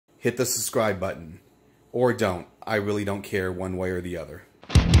hit the subscribe button. Or don't. I really don't care one way or the other.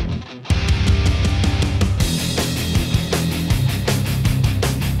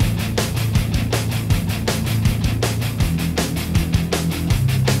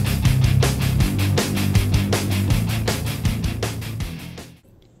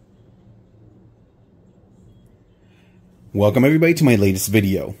 Welcome everybody to my latest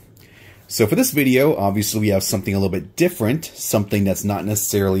video. So for this video, obviously we have something a little bit different, something that's not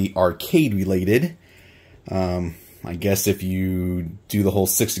necessarily arcade related. I guess if you do the whole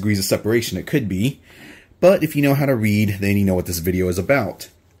 6 degrees of separation, it could be. But if you know how to read, then you know what this video is about.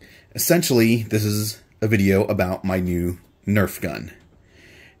 Essentially, this is a video about my new Nerf gun.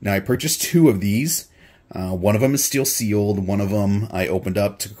 Now I purchased 2 of these. One of them is still sealed, one of them I opened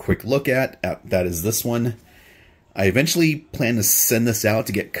up, took a quick look at. That is this one. I eventually plan to send this out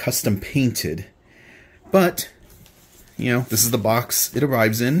to get custom painted, but, you know, this is the box it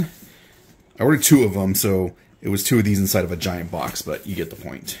arrives in. I ordered 2 of them, so it was 2 of these inside of a giant box, but you get the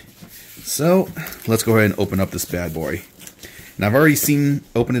point. So, let's go ahead and open up this bad boy. Now, I've already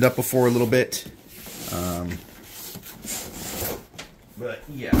opened it up before a little bit, but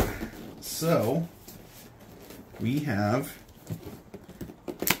yeah, so, we have...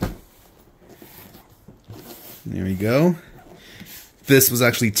 There we go. This was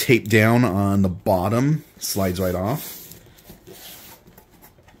actually taped down on the bottom. Slides right off.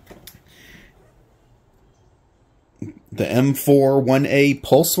 The M41A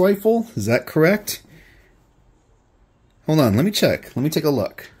pulse rifle. Is that correct? Hold on. Let me check. Let me take a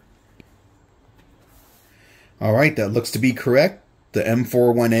look. Alright, that looks to be correct. The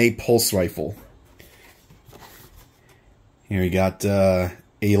M41A pulse rifle. Here we got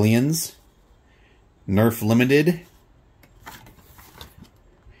aliens. Nerf Limited.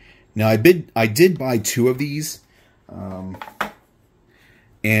 Now I did buy 2 of these, and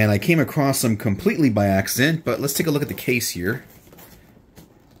I came across them completely by accident. But let's take a look at the case here.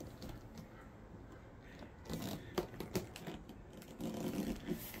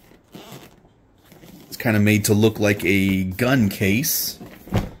 It's kind of made to look like a gun case.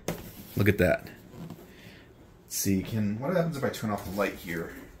 Look at that. Let's see. What happens if I turn off the light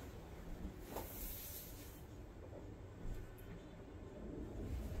here?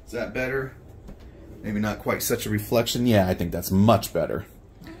 Is that better? Maybe not quite such a reflection. Yeah, I think that's much better.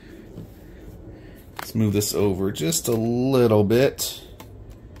 Let's move this over just a little bit.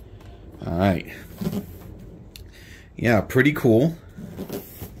 Alright. Yeah, pretty cool.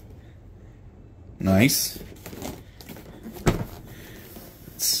 Nice.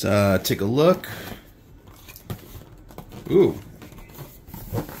 Let's take a look. Ooh.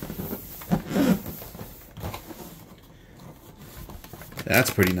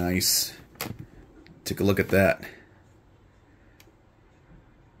 That's pretty nice. Take a look at that.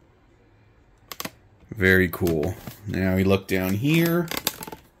 Very cool. Now we look down here.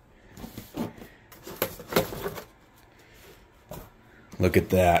 Look at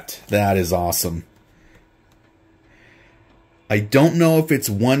that. That is awesome. I don't know if it's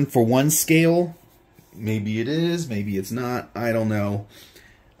 1-for-1 scale. Maybe it is, maybe it's not. I don't know.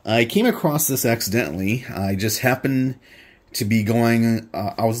 I came across this accidentally. I just happened to be going,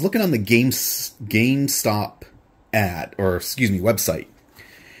 I was looking on the GameStop website.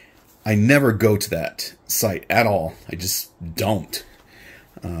 I never go to that site at all. I just don't.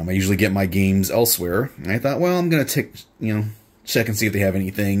 I usually get my games elsewhere. And I thought, well, I'm gonna check and see if they have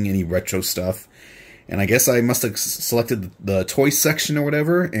any retro stuff. And I guess I must have selected the toy section or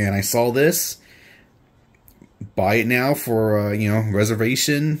whatever, and I saw this. Buy it now for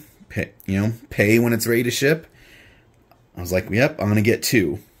reservation. Pay when it's ready to ship. I was like, yep, I'm going to get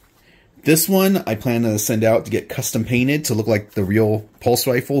 2. This one I plan to send out to get custom painted to look like the real pulse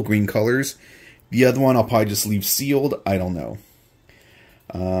rifle, green colors. The other one I'll probably just leave sealed. I don't know.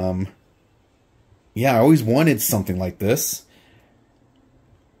 Yeah, I always wanted something like this.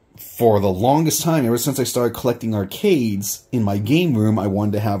 For the longest time, ever since I started collecting arcades, in my game room, I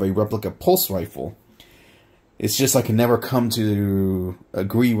wanted to have a replica pulse rifle. It's just I could never come to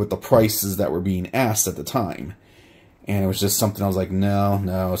agree with the prices that were being asked at the time. And it was just something I was like, no,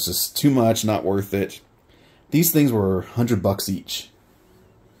 it's just too much, not worth it. These things were $100 each.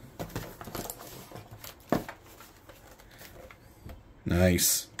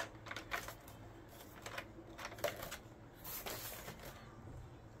 Nice.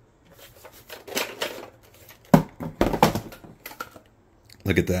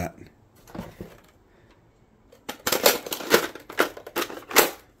 Look at that.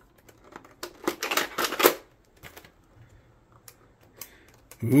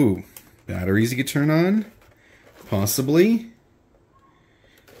 Ooh, batteries you could turn on? Possibly.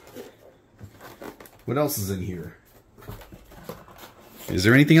 What else is in here? Is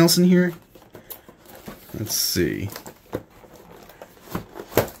there anything else in here? Let's see.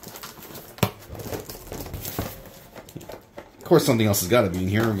 Of course something else has got to be in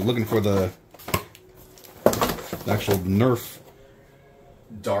here. We're looking for the actual Nerf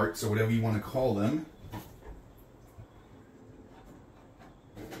darts, or whatever you want to call them.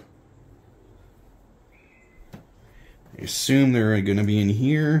 I assume they're going to be in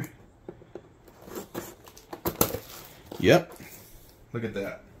here. Yep. Look at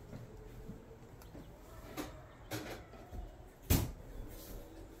that.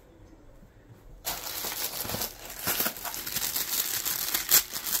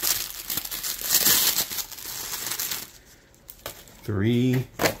 Three.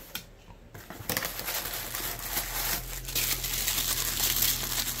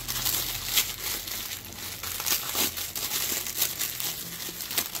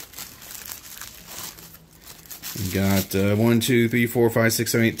 We got 1, 2, 3, 4, 5,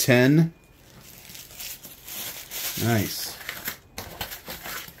 6, 7, 8, 10. Nice.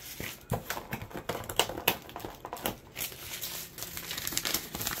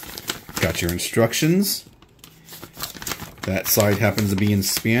 Got your instructions. That side happens to be in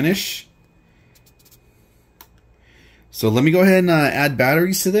Spanish. So let me go ahead and add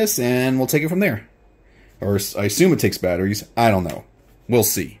batteries to this, and we'll take it from there. Or I assume it takes batteries. I don't know. We'll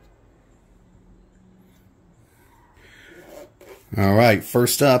see. Alright,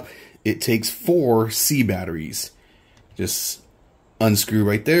 first up, it takes 4 C batteries. Just unscrew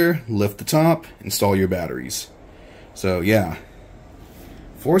right there, lift the top, install your batteries. So yeah,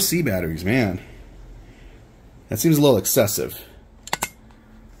 4 C batteries, man. That seems a little excessive.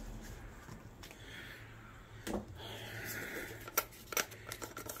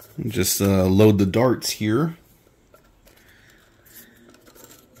 Just load the darts here.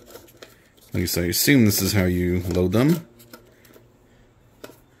 At least I assume this is how you load them.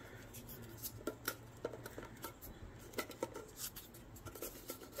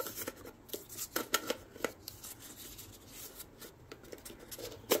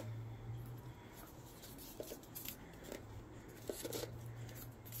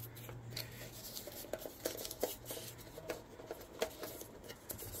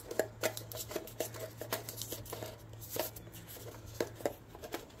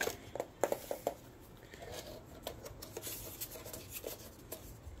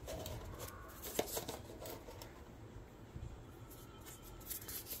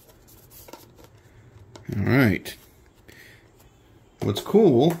 Alright. What's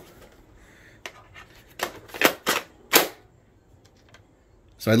cool,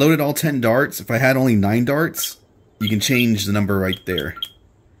 so I loaded all 10 darts. If I had only 9 darts, you can change the number right there.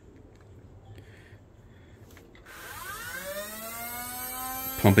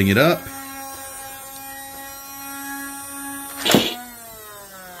 Pumping it up.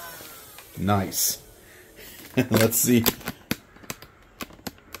 Nice. Let's see.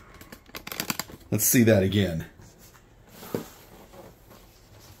 Let's see that again.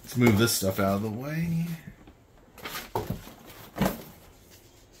 Let's move this stuff out of the way.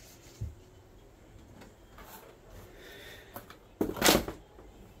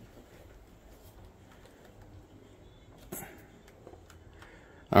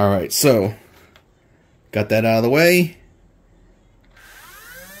 Alright, so got that out of the way.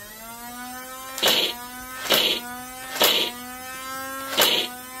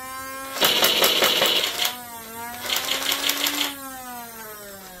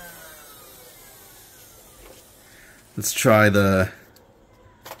 Let's try the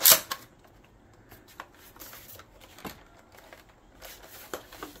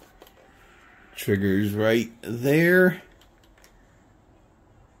triggers right there.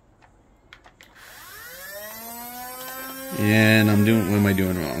 And what am I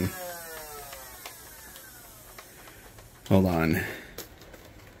doing wrong? Hold on.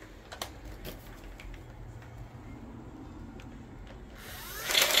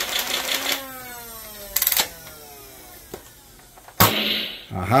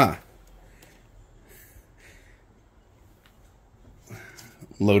 Aha.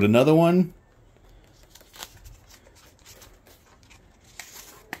 Load another one.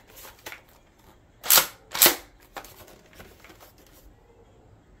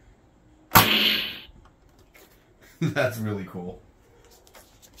 That's really cool.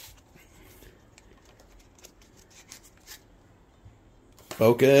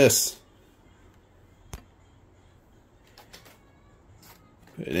 Focus.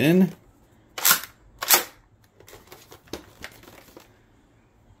 Put it in.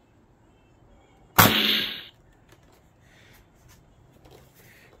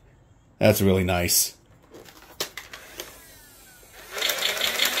 That's really nice.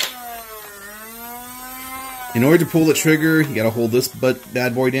 In order to pull the trigger, you gotta hold this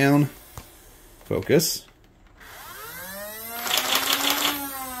bad boy down. Focus.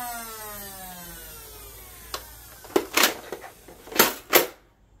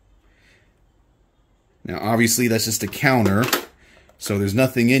 Now, obviously, that's just a counter, so there's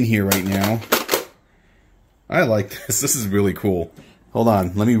nothing in here right now. I like this. This is really cool. Hold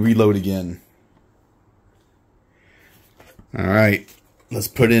on, let me reload again. Alright, let's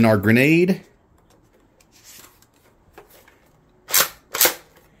put in our grenade.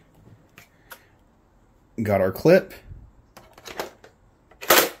 Got our clip.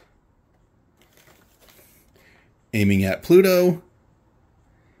 Aiming at Pluto.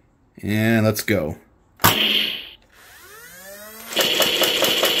 And let's go.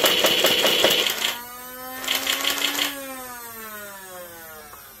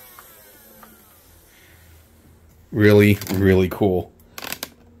 Really, really cool.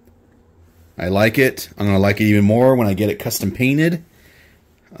 I like it. I'm going to like it even more when I get it custom painted.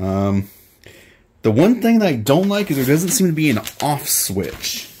 The one thing that I don't like is there doesn't seem to be an off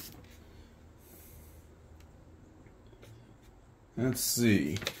switch. Let's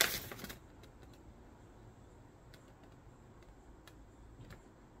see.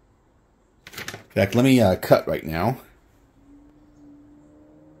 In fact, let me cut right now.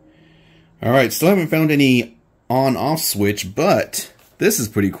 Alright, still haven't found any on-off switch, but this is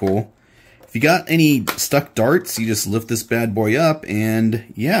pretty cool. If you got any stuck darts, you just lift this bad boy up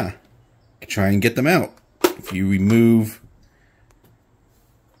and, yeah, try and get them out. If you remove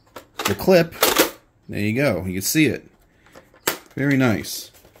the clip, there you go. You can see it. Very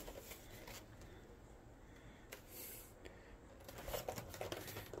nice.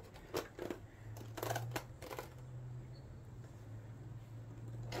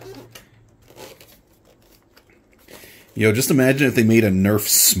 You know, just imagine if they made a Nerf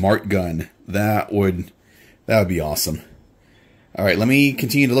smart gun. That would be awesome. Alright, let me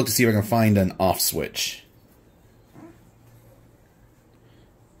continue to look to see if I can find an off switch.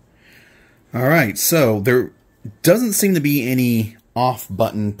 Alright, so there doesn't seem to be any off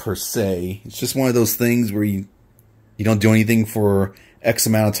button per se. It's just one of those things where you don't do anything for X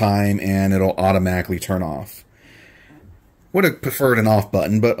amount of time and it'll automatically turn off. Would have preferred an off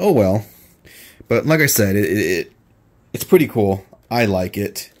button, but oh well. But like I said, it's pretty cool. I like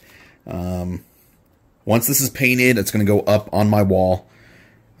it. Once this is painted, it's going to go up on my wall.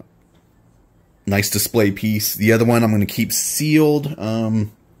 Nice display piece. The other one I'm going to keep sealed,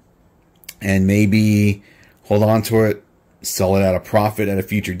 and maybe hold on to it, sell it at a profit at a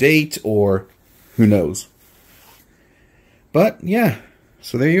future date, or who knows. But yeah,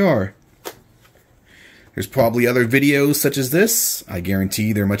 so there you are. There's probably other videos such as this. I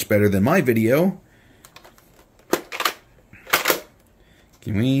guarantee they're much better than my video.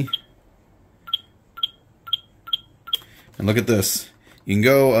 Can we... And look at this. You can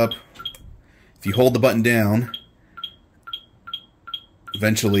go up, if you hold the button down,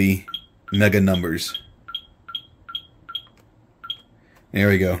 eventually mega numbers. There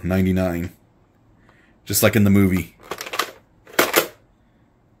we go, 99. Just like in the movie.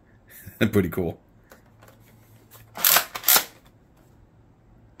 Pretty cool.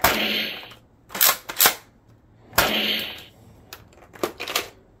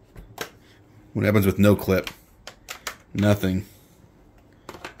 What happens with no clip? Nothing.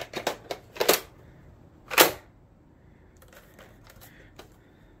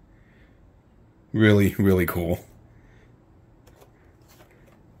 Really, really cool.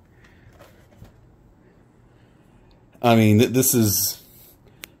 I mean, this is...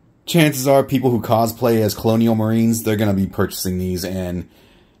 Chances are people who cosplay as Colonial Marines, they're going to be purchasing these and,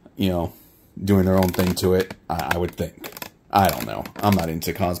 you know, doing their own thing to it, I would think. I don't know. I'm not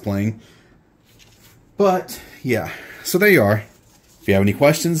into cosplaying. But, yeah. So there you are. If you have any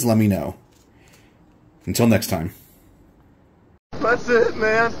questions, let me know. Until next time. That's it,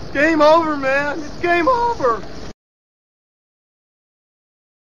 man. Game over, man. It's game over.